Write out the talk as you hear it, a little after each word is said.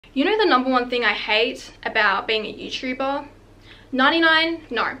You know the number one thing I hate about being a YouTuber?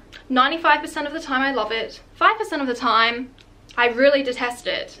 95% of the time I love it. 5% of the time I really detest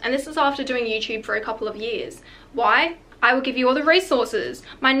it. And this is after doing YouTube for a couple of years. Why? I will give you all the resources,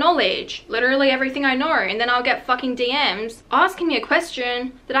 my knowledge, literally everything I know, and then I'll get fucking DMs asking me a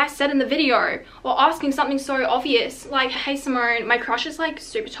question that I said in the video, or asking something so obvious like, hey Simone, my crush is like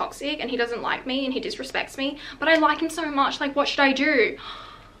super toxic and he doesn't like me and he disrespects me, but I like him so much, like what should I do?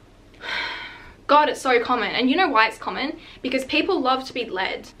 God, it's so common. And you know why it's common? Because people love to be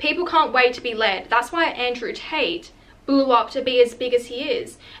led. People can't wait to be led. That's why Andrew Tate blew up to be as big as he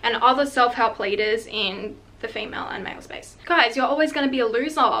is, and other self-help leaders in the female and male space. Guys, you're always going to be a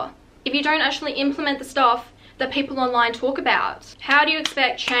loser if you don't actually implement the stuff that people online talk about. How do you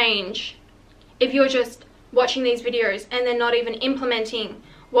expect change if you're just watching these videos and they're not even implementing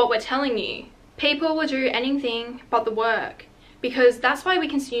what we're telling you? People will do anything but the work, because that's why we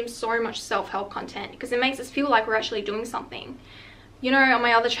consume so much self-help content, because it makes us feel like we're actually doing something. You know, on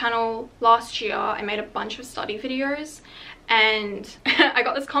my other channel last year, I made a bunch of study videos, and I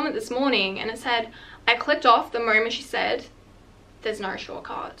got this comment this morning and it said, I clicked off the moment she said, there's no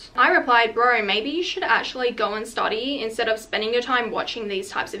shortcut. I replied, bro, maybe you should actually go and study instead of spending your time watching these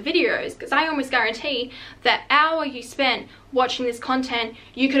types of videos, because I almost guarantee that hour you spent watching this content,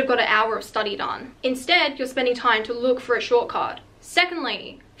 you could have got an hour of study done. Instead, you're spending time to look for a shortcut.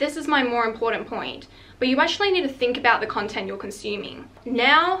 Secondly, this is my more important point, but you actually need to think about the content you're consuming.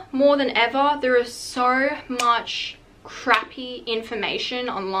 Now, more than ever, there is so much crappy information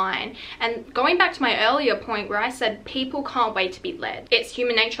online. And going back to my earlier point where I said people can't wait to be led. It's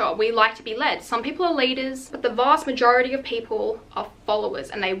human nature. We like to be led. Some people are leaders, but the vast majority of people are followers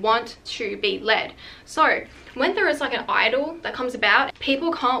and they want to be led. So when there is like an idol that comes about,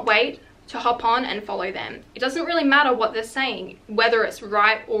 people can't wait to hop on and follow them. It doesn't really matter what they're saying, whether it's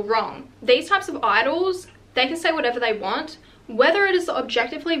right or wrong. These types of idols, they can say whatever they want, whether it is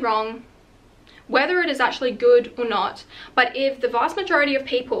objectively wrong, whether it is actually good or not. But if the vast majority of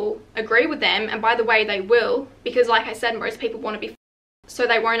people agree with them, and by the way they will, because like I said, most people want to be so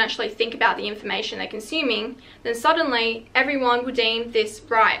they won't actually think about the information they're consuming, then suddenly everyone will deem this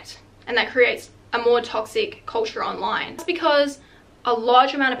right, and that creates a more toxic culture online. That's because a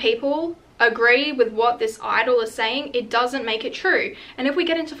large amount of people agree with what this idol is saying. It doesn't make it true. And if we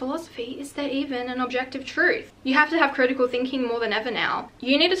get into philosophy, is there even an objective truth? You have to have critical thinking more than ever now.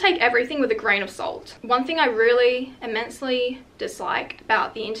 You need to take everything with a grain of salt. One thing I really immensely dislike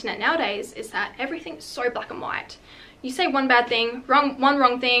about the internet nowadays is that everything is so black and white. You say one bad thing, one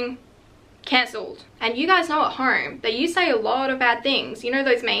wrong thing, cancelled. And you guys know at home that you say a lot of bad things. You know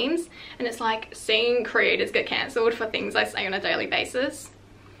those memes? And it's like seeing creators get cancelled for things I say on a daily basis.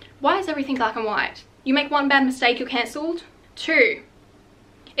 Why is everything black and white? You make one bad mistake, you're cancelled. 2,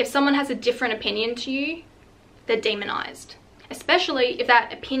 if someone has a different opinion to you, they're demonized. Especially if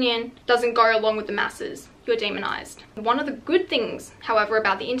that opinion doesn't go along with the masses, you're demonized. One of the good things, however,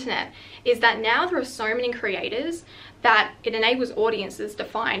 about the internet is that now there are so many creators that it enables audiences to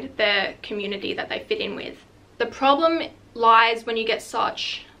find their community that they fit in with. The problem lies when you get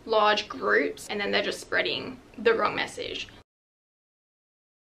such large groups and then they're just spreading the wrong message.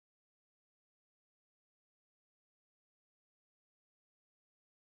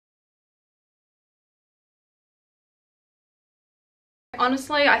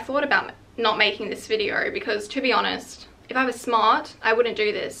 Honestly, I thought about not making this video because, to be honest, if I was smart, I wouldn't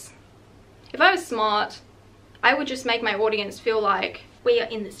do this. If I was smart, I would just make my audience feel like we are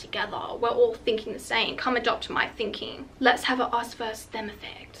in this together. We're all thinking the same. Come adopt my thinking. Let's have a us versus them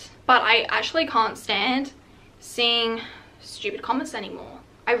effect. But I actually can't stand seeing stupid comments anymore.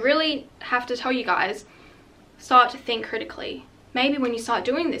 I really have to tell you guys, start to think critically. Maybe when you start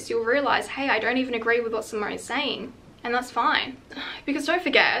doing this, you'll realize, hey, I don't even agree with what Simone's saying. And that's fine. Because don't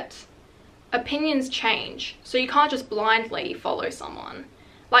forget, opinions change. So you can't just blindly follow someone.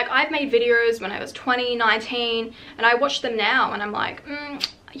 Like, I've made videos when I was 20, 19, and I watch them now and I'm like,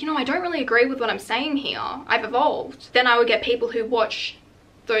 you know, I don't really agree with what I'm saying here. I've evolved. Then I would get people who watch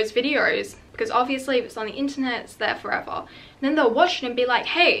those videos, because obviously if it's on the internet, it's there forever. And then they'll watch it and be like,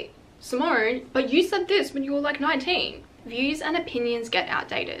 hey, Simone, but you said this when you were like 19. Views and opinions get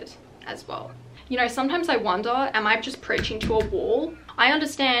outdated as well. You know, sometimes I wonder, am I just preaching to a wall? I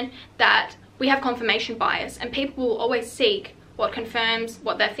understand that we have confirmation bias and people will always seek what confirms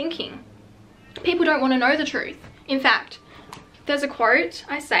what they're thinking. People don't want to know the truth. In fact, there's a quote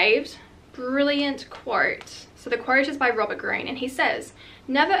I saved, brilliant quote. So the quote is by Robert Greene and he says,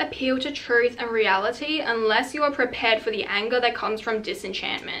 never appeal to truth and reality unless you are prepared for the anger that comes from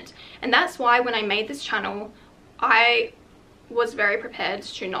disenchantment. And that's why when I made this channel, I was very prepared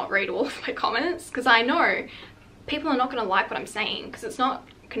to not read all of my comments, because I know people are not going to like what I'm saying because it's not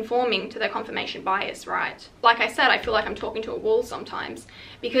conforming to their confirmation bias, right? Like I said, I feel like I'm talking to a wall sometimes,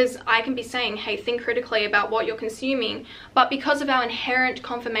 because I can be saying, hey, think critically about what you're consuming, but because of our inherent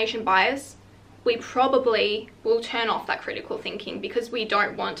confirmation bias, we probably will turn off that critical thinking because we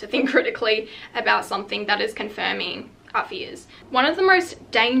don't want to think critically about something that is confirming our fears. One of the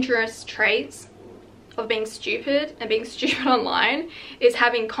most dangerous traits of being stupid and being stupid online is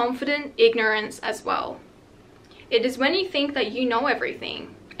having confident ignorance as well. It is when you think that you know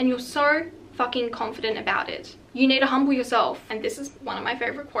everything and you're so fucking confident about it. You need to humble yourself. And this is one of my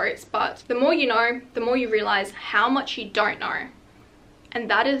favorite quotes, but the more you know, the more you realize how much you don't know. And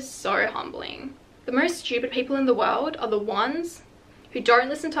that is so humbling. The most stupid people in the world are the ones who don't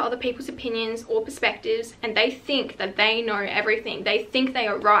listen to other people's opinions or perspectives, and they think that they know everything. They think they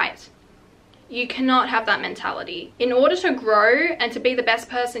are right. You cannot have that mentality. In order to grow and to be the best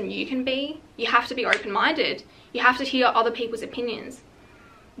person you can be, you have to be open-minded. You have to hear other people's opinions.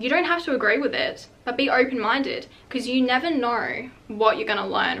 You don't have to agree with it, but be open-minded, because you never know what you're going to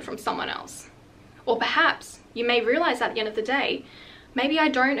learn from someone else. Or perhaps you may realize at the end of the day, maybe I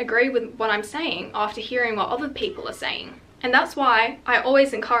don't agree with what I'm saying after hearing what other people are saying. And that's why I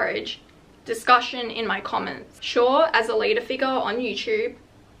always encourage discussion in my comments. Sure, as a leader figure on YouTube,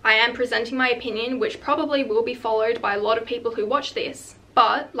 I am presenting my opinion, which probably will be followed by a lot of people who watch this.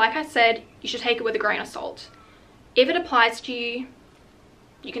 But like I said, you should take it with a grain of salt. If it applies to you,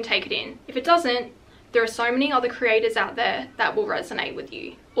 you can take it in. If it doesn't, there are so many other creators out there that will resonate with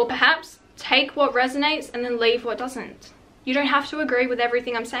you. Or perhaps take what resonates and then leave what doesn't. You don't have to agree with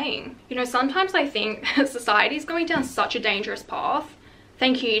everything I'm saying. You know, sometimes I think society is going down such a dangerous path.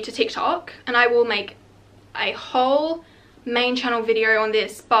 Thank you to TikTok. And I will make a whole main channel video on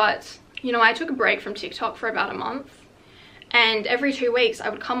this, but you know, I took a break from TikTok for about a month, and every 2 weeks I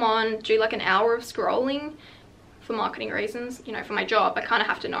would come on, do like an hour of scrolling for marketing reasons. You know, for my job, I kind of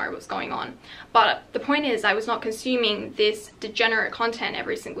have to know what's going on. But the point is, I was not consuming this degenerate content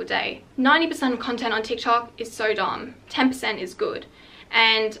every single day. 90% of content on TikTok is so dumb. 10% is good.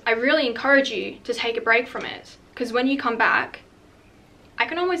 And I really encourage you to take a break from it, because when you come back, I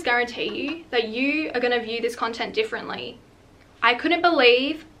can almost guarantee you that you are going to view this content differently. I couldn't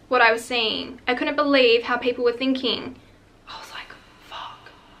believe what I was seeing. I couldn't believe how people were thinking. I was like,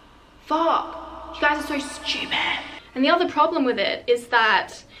 fuck, you guys are so stupid. And the other problem with it is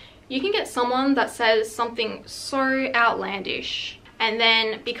that you can get someone that says something so outlandish, and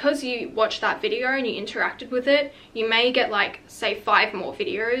then because you watched that video and you interacted with it, you may get like, say, 5 more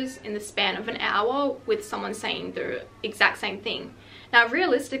videos in the span of an hour with someone saying the exact same thing. Now,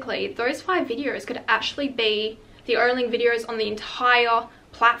 realistically, those 5 videos could actually be the only videos on the entire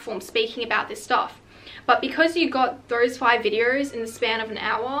platform speaking about this stuff. But because you got those 5 videos in the span of an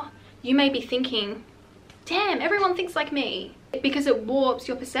hour, you may be thinking, damn, everyone thinks like me, because it warps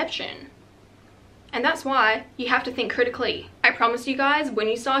your perception. And that's why you have to think critically. I promise you guys, when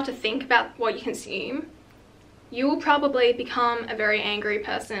you start to think about what you consume, you will probably become a very angry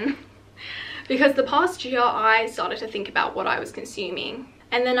person. Because the past year, I started to think about what I was consuming,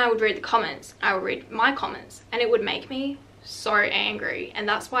 and then I would read the comments. I would read my comments, and it would make me so angry. And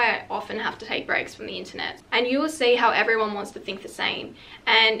that's why I often have to take breaks from the internet. And you will see how everyone wants to think the same.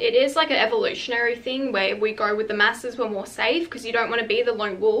 And it is like an evolutionary thing where we go with the masses, we're more safe because you don't want to be the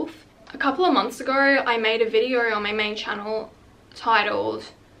lone wolf. A couple of months ago, I made a video on my main channel titled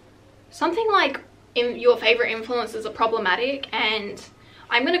something like your favorite influencers are problematic, and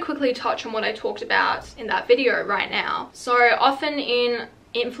I'm going to quickly touch on what I talked about in that video right now. So often in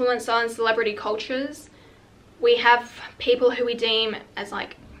influencer and celebrity cultures, we have people who we deem as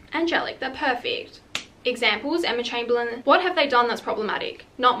like angelic, they're perfect. Examples, Emma Chamberlain. What have they done that's problematic?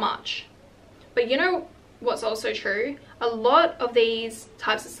 Not much. But you know what's also true? A lot of these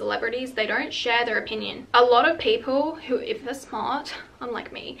types of celebrities, they don't share their opinion. A lot of people who, if they're smart,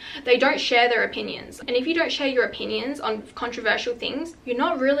 unlike me, they don't share their opinions. And if you don't share your opinions on controversial things, you're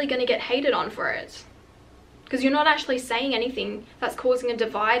not really going to get hated on for it, because you're not actually saying anything that's causing a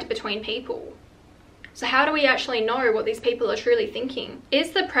divide between people. So how do we actually know what these people are truly thinking?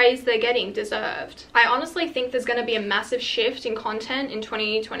 Is the praise they're getting deserved? I honestly think there's going to be a massive shift in content in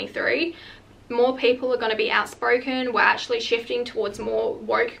 2023. More people are going to be outspoken. We're actually shifting towards more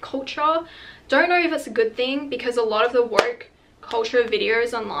woke culture. Don't know if it's a good thing, because a lot of the woke culture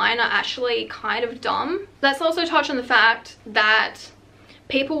videos online are actually kind of dumb. Let's also touch on the fact that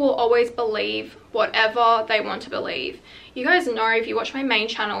people will always believe whatever they want to believe. You guys know, if you watch my main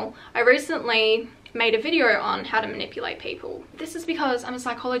channel, I recently made a video on how to manipulate people. This is because I'm a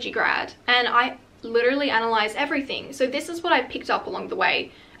psychology grad, and I literally analyze everything. So this is what I picked up along the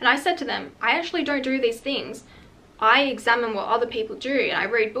way. And I said to them, I actually don't do these things. I examine what other people do and I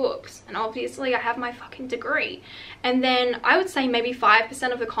read books, and obviously I have my fucking degree. And then I would say maybe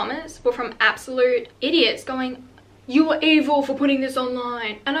 5% of the comments were from absolute idiots going, you are evil for putting this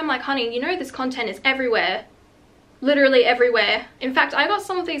online. And I'm like, honey, you know this content is everywhere. Literally everywhere. In fact, I got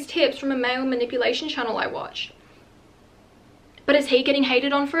some of these tips from a male manipulation channel I watch. But is he getting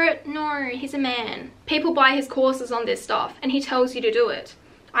hated on for it? No, he's a man. People buy his courses on this stuff and he tells you to do it.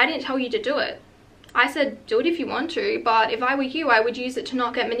 I didn't tell you to do it. I said, do it if you want to, but if I were you, I would use it to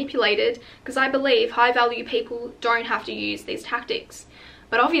not get manipulated, because I believe high value people don't have to use these tactics.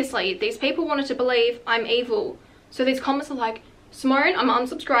 But obviously, these people wanted to believe I'm evil. So these comments are like, Simone, I'm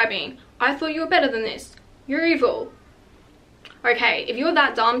unsubscribing. I thought you were better than this. You're evil. Okay, if you're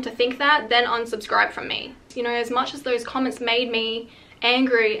that dumb to think that, then unsubscribe from me. You know, as much as those comments made me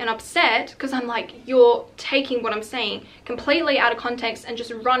angry and upset, because I'm like, you're taking what I'm saying completely out of context and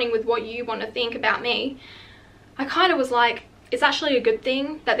just running with what you want to think about me, I kind of was like, it's actually a good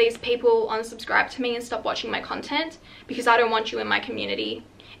thing that these people unsubscribe to me and stop watching my content, because I don't want you in my community.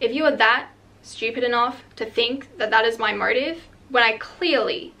 If you are that stupid enough to think that that is my motive, when I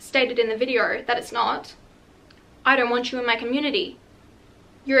clearly stated in the video that it's not, I don't want you in my community.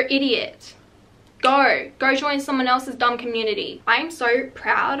 You're an idiot. Go join someone else's dumb community. I am so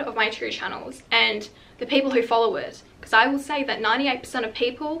proud of my two channels and the people who follow it, because I will say that 98% of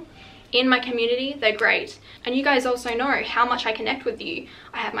people in my community, they're great. And you guys also know how much I connect with you.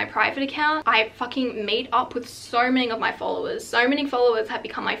 I have my private account. I fucking meet up with so many of my followers. So many followers have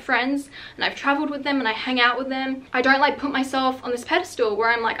become my friends, and I've traveled with them and I hang out with them. I don't like put myself on this pedestal where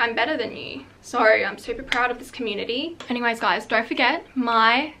I'm like, I'm better than you. So I'm super proud of this community. Anyways guys, don't forget,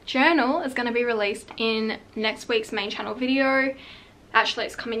 my journal is going to be released in next week's main channel video. Actually,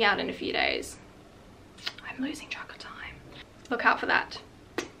 it's coming out in a few days. I'm losing track of time. Look out for that.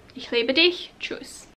 Ich liebe dich. Tschüss.